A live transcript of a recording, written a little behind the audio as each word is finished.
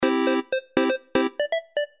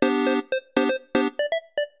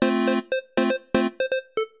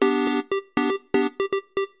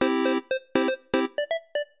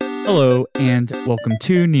Hello, and welcome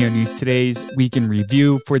to Neo News Today's Week in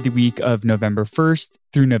Review for the week of November 1st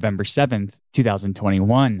through November 7th,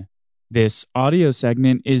 2021. This audio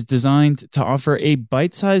segment is designed to offer a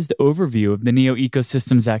bite-sized overview of the Neo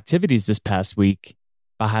ecosystem's activities this past week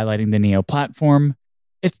by highlighting the Neo platform,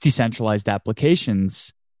 its decentralized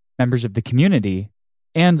applications, members of the community,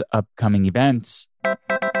 and upcoming events.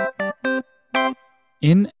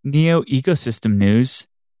 In Neo ecosystem news,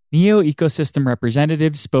 Neo ecosystem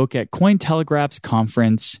representatives spoke at Cointelegraph's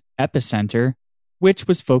conference, Epicenter, which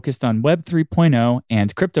was focused on Web 3.0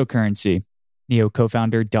 and cryptocurrency. Neo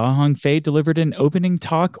co-founder Dahong Fei delivered an opening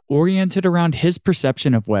talk oriented around his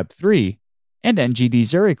perception of Web 3, and NGD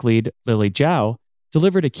Zurich lead Lily Zhao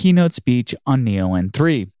delivered a keynote speech on Neo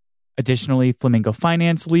N3. Additionally, Flamingo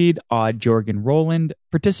Finance lead Odd Jorgen Roland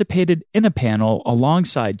participated in a panel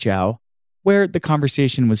alongside Zhao, where the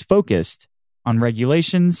conversation was focused on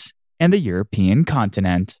regulations and the European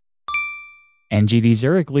continent. NGD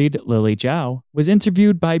Zurich lead Lily Zhao was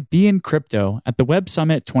interviewed by BN Crypto at the Web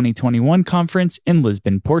Summit 2021 conference in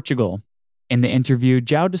Lisbon, Portugal. In the interview,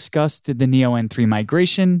 Zhao discussed the Neo N3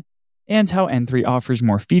 migration and how N3 offers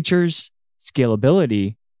more features,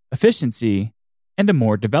 scalability, efficiency, and a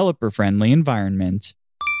more developer-friendly environment.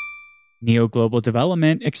 Neo Global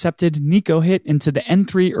Development accepted NicoHit into the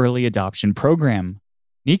N3 early adoption program.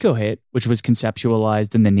 NicoHit, which was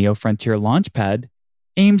conceptualized in the Neo Frontier Launchpad,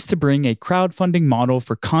 aims to bring a crowdfunding model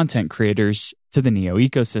for content creators to the Neo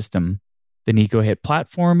ecosystem. The NicoHit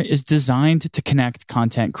platform is designed to connect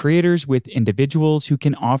content creators with individuals who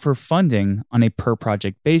can offer funding on a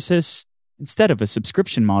per-project basis instead of a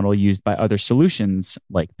subscription model used by other solutions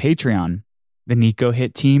like Patreon. The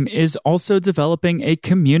NicoHit team is also developing a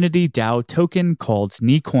community DAO token called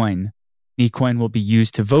Nicoin. Nicoin will be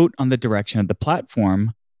used to vote on the direction of the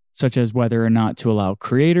platform, such as whether or not to allow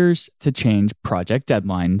creators to change project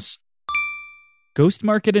deadlines. Ghost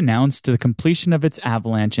Market announced the completion of its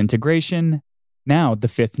Avalanche integration, now the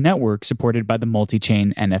fifth network supported by the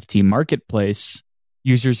multi-chain NFT marketplace.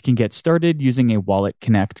 Users can get started using a Wallet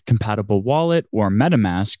Connect compatible wallet or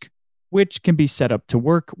MetaMask, which can be set up to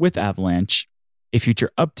work with Avalanche. A future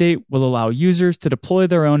update will allow users to deploy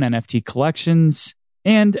their own NFT collections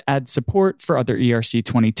and add support for other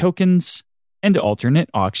ERC20 tokens and alternate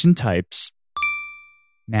auction types.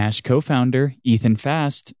 Nash co-founder Ethan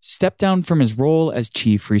Fast stepped down from his role as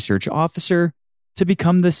Chief Research Officer to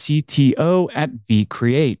become the CTO at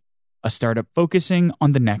vCreate, a startup focusing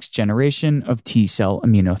on the next generation of T-cell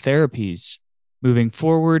immunotherapies. Moving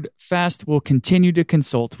forward, Fast will continue to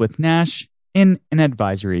consult with Nash in an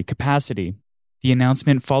advisory capacity. The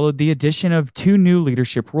announcement followed the addition of two new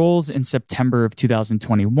leadership roles in September of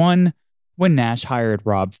 2021, when Nash hired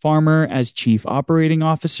Rob Farmer as Chief Operating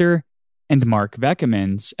Officer and Mark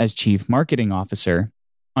Vekemans as Chief Marketing Officer.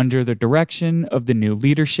 Under the direction of the new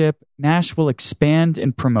leadership, Nash will expand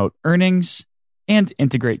and promote Earnings and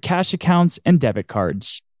integrate cash accounts and debit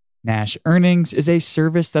cards. Nash Earnings is a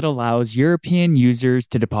service that allows European users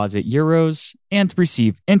to deposit euros and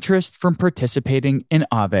receive interest from participating in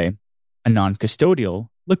Aave, a non-custodial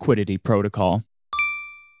liquidity protocol.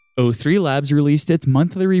 O3 Labs released its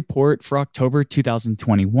monthly report for October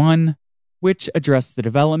 2021, which addressed the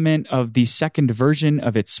development of the second version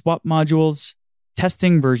of its swap modules,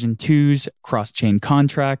 testing version 2's cross-chain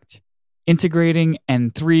contract, integrating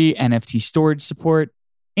N3 NFT storage support,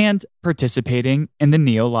 and participating in the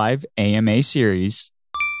NeoLive AMA series.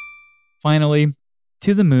 Finally,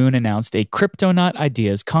 To The Moon announced a Cryptonaut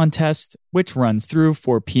Ideas contest, which runs through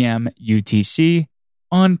 4 p.m. UTC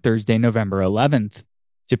on Thursday, November 11th.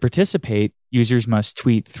 To participate, users must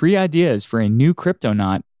tweet 3 ideas for a new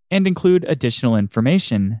Cryptonaut and include additional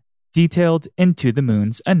information detailed in To The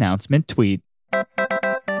Moon's announcement tweet.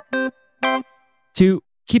 To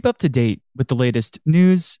keep up to date with the latest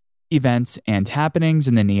news, events, and happenings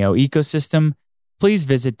in the Neo ecosystem, please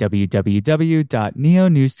visit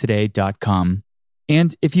www.neonewstoday.com.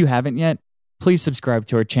 And if you haven't yet, please subscribe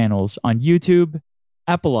to our channels on YouTube,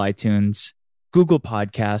 Apple iTunes, Google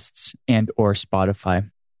Podcasts, and or Spotify.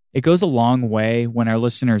 It goes a long way when our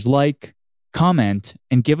listeners like, comment,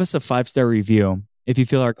 and give us a 5-star review if you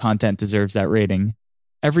feel our content deserves that rating.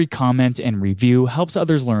 Every comment and review helps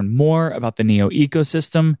others learn more about the Neo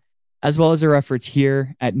ecosystem, as well as our efforts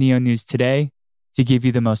here at Neo News Today to give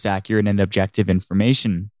you the most accurate and objective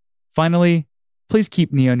information. Finally, please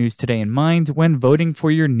keep Neo News Today in mind when voting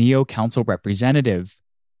for your Neo Council representative.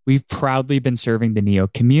 We've proudly been serving the Neo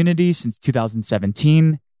community since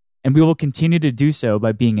 2017, and we will continue to do so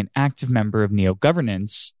by being an active member of Neo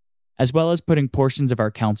governance, as well as putting portions of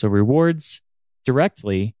our council rewards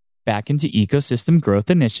directly back into ecosystem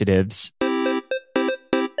growth initiatives.